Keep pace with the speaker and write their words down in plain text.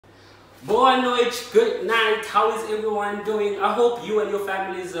Boa noite, good night, how is everyone doing? I hope you and your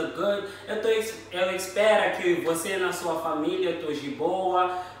families are good. Eu espero que você e na sua família estejam de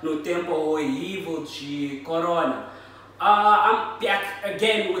boa no tempo horrível de corona. I'm back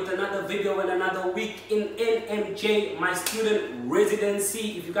again with another video and another week in NMJ, my student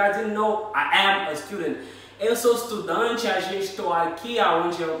residency. If you guys didn't know, I am a student. Eu sou estudante, a gente está aqui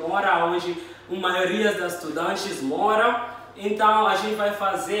onde eu moro, onde a maioria das estudantes moram. Então a gente vai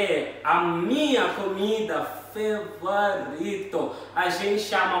fazer a minha comida favorita. A gente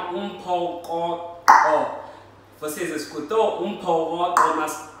chama umphokoqho. Vocês escutou? Umphokoqho,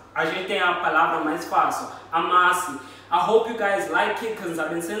 mas a gente tem a palavra mais fácil. Amasi. I hope you guys like it because I've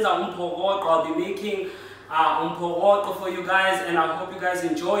been saying umphokoqho. I'll be making umphokoqho for you guys and I hope you guys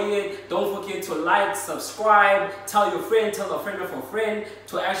enjoy it. Don't forget to like, subscribe, tell your friend, tell a friend of a friend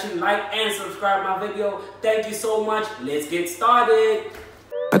to actually like and subscribe my video. Thank you so much. Let's get started.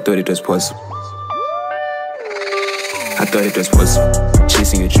 I thought it was possible. I thought it was possible.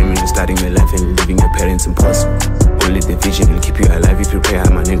 Chasing your dream and starting your life and leaving your parents impossible. Only the vision will keep you alive if you pray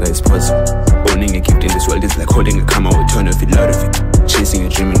hard, my nigga, it's possible. Owning a gift in this world is like holding a camera with turn of it, lot of it. Chasing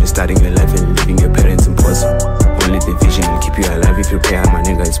your dream and starting your life and leaving your parents impossible. Only the vision will keep you alive if you pray hard, my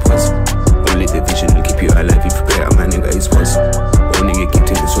nigga, it's possible. Only the vision will keep you alive if you pray hard, my nigga, it's possible. Owning a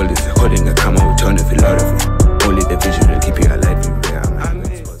gift in this world is like holding a camera with turn of it, lot of it. Only the vision will keep you alive if you pray hard, my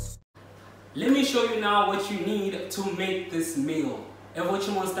nigga, it's possible. Let me show you now what you need to make this meal. Eu vou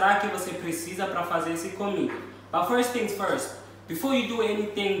te mostrar o que você precisa para fazer essa comida. But first things first, before you do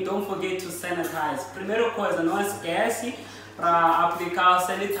anything, don't forget to sanitize. Primeira coisa, não esquece para aplicar o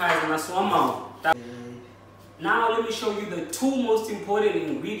sanitizer na sua mão. Tá? Now let me show you the two most important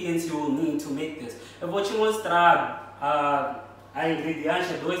ingredients you will need to make this. Eu vou te mostrar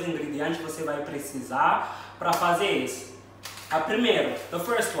dois ingredientes que você vai precisar para fazer isso. A primeira, the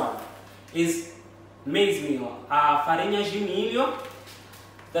first one, is maize meal, a farinha de milho.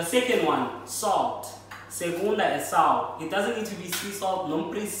 The second one, salt. Segunda é sal. It doesn't need to be sea salt, não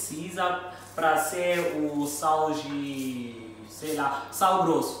precisa para ser o sal de, sei lá, sal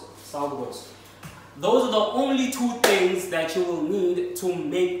grosso. Those are the only two things that you will need to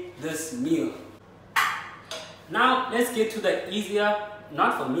make this meal. Now let's get to the easier,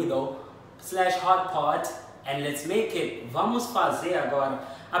 not for me though, / hot part, and let's make it. Vamos fazer agora.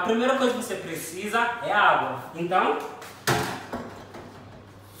 A primeira coisa que você precisa é água. Então,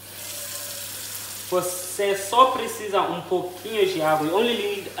 você só precisa pouquinho de água. You only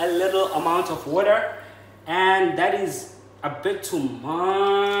need a little amount of water, and that is a bit too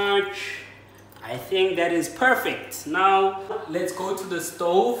much. I think that is perfect. Now, let's go to the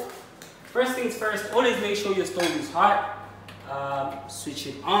stove. First things first, always make sure your stove is hot. Switch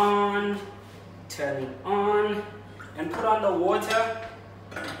it on, turn it on, and put on the water.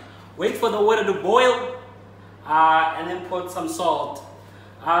 Wait for the water to boil, and then put some salt.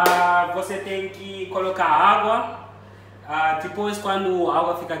 Você tem que colocar água. Depois, quando a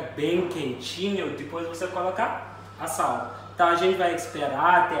água fica bem quentinha, depois você coloca a sal. Então a gente vai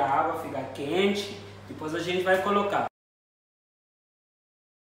esperar até a água ficar quente, depois a gente vai colocar.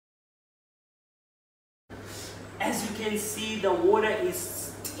 As you can see, the water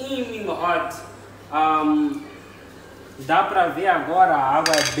is steaming hot. Dá pra ver agora, a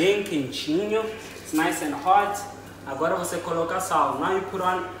água é bem quentinha. It's nice and hot. Agora você coloca sal. Now you put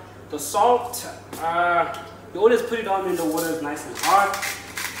on the salt. You always put it on when the water is nice and hot.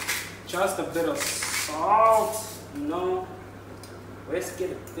 Just a bit of salt, you know. Let's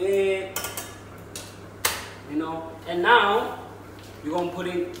get a bit, you know. And now you're gonna put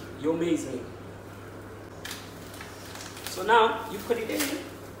in your maize meal. So now you put it in.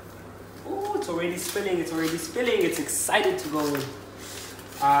 Oh, it's already spilling. It's excited to go in.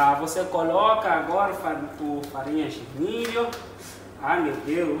 Você coloca agora farinha de milho. Ai meu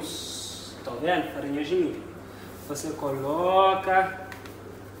Deus, tá vendo? Farinha de milho. Você coloca.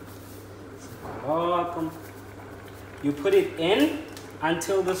 You put it in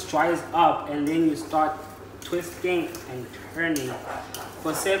until this dries up and then you start twisting and turning.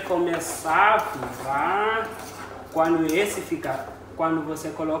 Você começar a virar quando você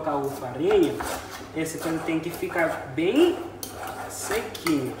coloca a farinha, esse coisa tem que ficar bem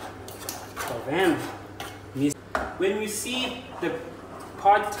sequinho. Tá vendo? When you see the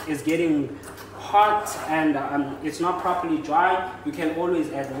pot is getting hot and it's not properly dry, you can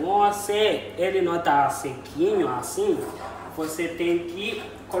always add more. Se ele não tá sequinho assim, você tem que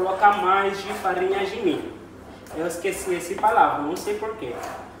colocar mais de farinha de milho. Eu esqueci essa palavra, não sei porquê.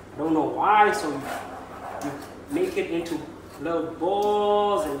 Don't know why, so you make it into little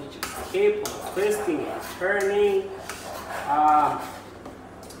balls and you just keep on twisting and turning.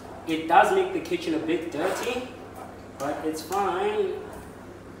 It does make the kitchen a bit dirty, but it's fine.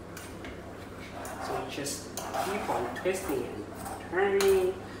 So just keep on twisting and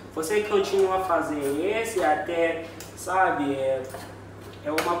turning. Você continua a fazer esse até, sabe, é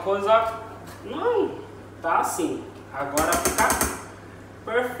uma coisa, não, tá assim. Agora fica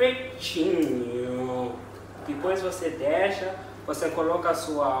perfeitinho. Depois você deixa, você coloca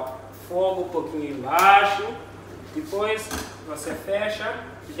sua fogo um pouquinho embaixo. Depois você fecha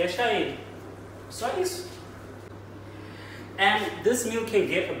e deixa ele. Só isso. And this meal can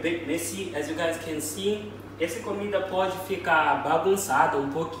get a bit messy, as you guys can see. Essa comida pode ficar bagunçada um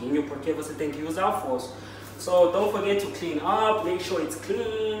pouquinho porque você tem que usar o forno. So don't forget to clean up, make sure it's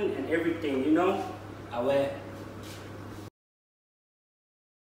clean and everything, you know. Away.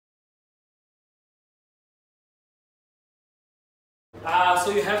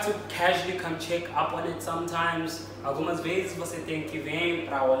 So you have to casually come check up on it sometimes. Algumas vezes você tem que vir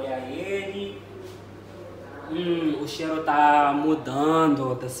para olhar ele. O cheiro tá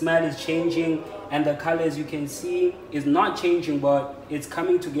mudando. The smell is changing, and the color, as you can see, is not changing, but it's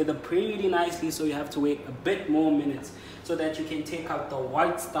coming together pretty nicely. So you have to wait a bit more minutes so that you can take out the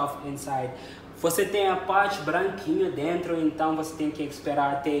white stuff inside. Você tem a parte branquinha dentro, então você tem que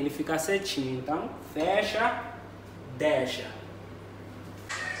esperar até ele ficar certinho. Então fecha, deixa.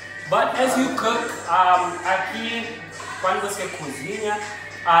 But as you cook, aqui quando você cozinha,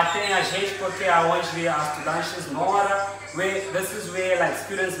 tem a gente porque aonde as estudantes moram, this is where like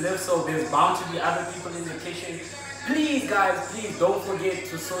students live, so there's bound to be other people in the kitchen. Please guys, please don't forget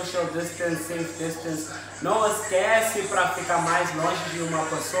to social distance, safe distance. Não esquece para ficar mais longe de uma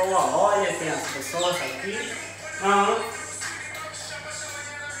pessoa. Olha, tem as pessoas aqui.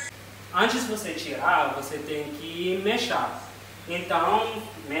 Antes de você tirar, você tem que mexer. Então,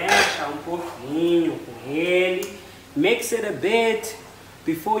 mexa um pouquinho com ele. Mix it a bit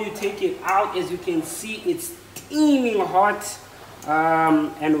before you take it out. As you can see, it's steaming hot.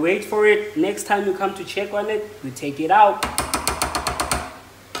 And wait for it. Next time you come to check on it, you take it out.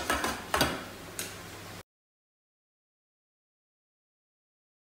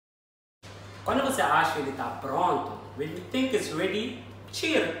 Quando você acha que ele está pronto, when you think it's ready,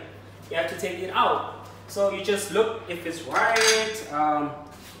 tira. You have to take it out. So you just look if it's right.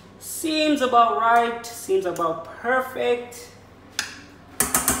 Seems about right. Seems about perfect.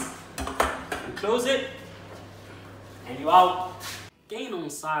 You close it, and you out. Quem não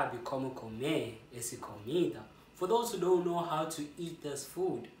sabe como comer essa comida, for those who don't know how to eat this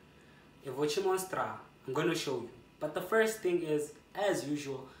food, eu vou te mostrar. I'm going to show you. But the first thing is, as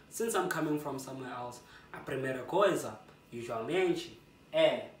usual, since I'm coming from somewhere else, a primeira coisa, usualmente,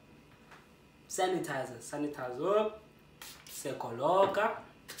 é sanitizer. Sanitizador, você coloca,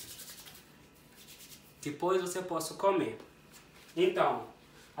 depois você pode comer. Então,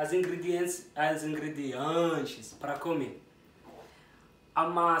 as ingredientes para comer.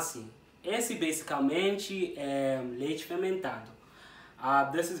 Amasse. Esse basicamente é leite fermentado.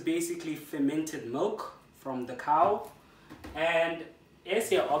 This is basically fermented milk from the cow. And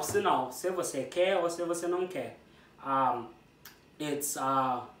esse é optional, se você quer ou se você não quer. It's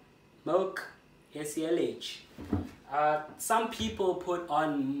milk, esse é leite. Some people put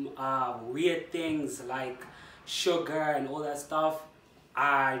on weird things like sugar and all that stuff.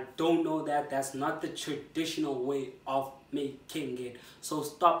 I don't know that. That's not the traditional way of making it. So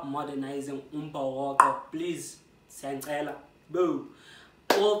stop modernizing umphokoqho, please. Siyacela. Boo.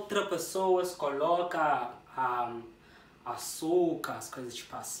 Outra pessoas coloca açúcar, as coisas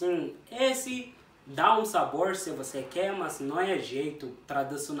tipo assim. Esse dá um sabor se você quer, mas não é jeito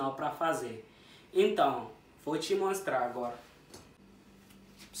tradicional para fazer. Então, vou te mostrar agora.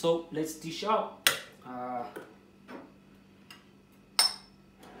 So, let's dish out.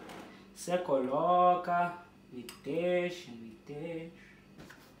 Você coloca, me deixa.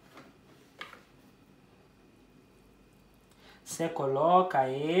 Você coloca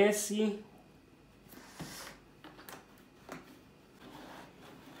esse.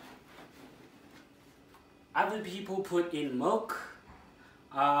 Other people put in milk,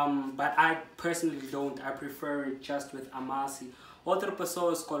 but I personally don't. I prefer it just with amasi. Outras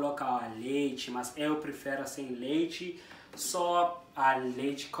pessoas colocam leite, mas eu prefiro sem leite, só a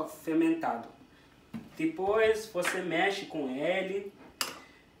leite fermentado. Depois você mexe com ele,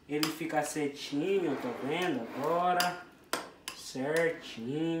 ele fica certinho, tá vendo agora?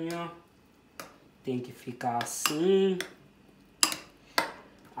 Certinho. Tem que ficar assim.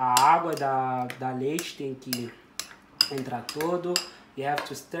 A água da leite tem que entrar todo. You have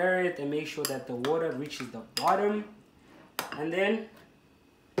to stir it and make sure that the water reaches the bottom. And then,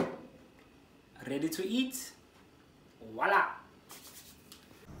 ready to eat. Voila!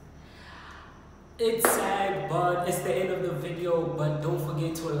 It's sad, but it's the end of the video. But don't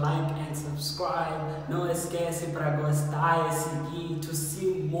forget to like and subscribe. Não esquece para gostar e seguir to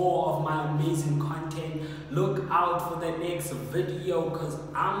see more of my amazing content. Look out for the next video because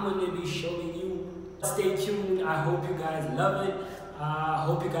I'm gonna be showing you. Stay tuned. I hope you guys love it. I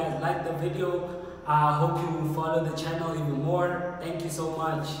hope you guys like the video. I hope you follow the channel even more. Thank you so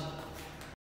much.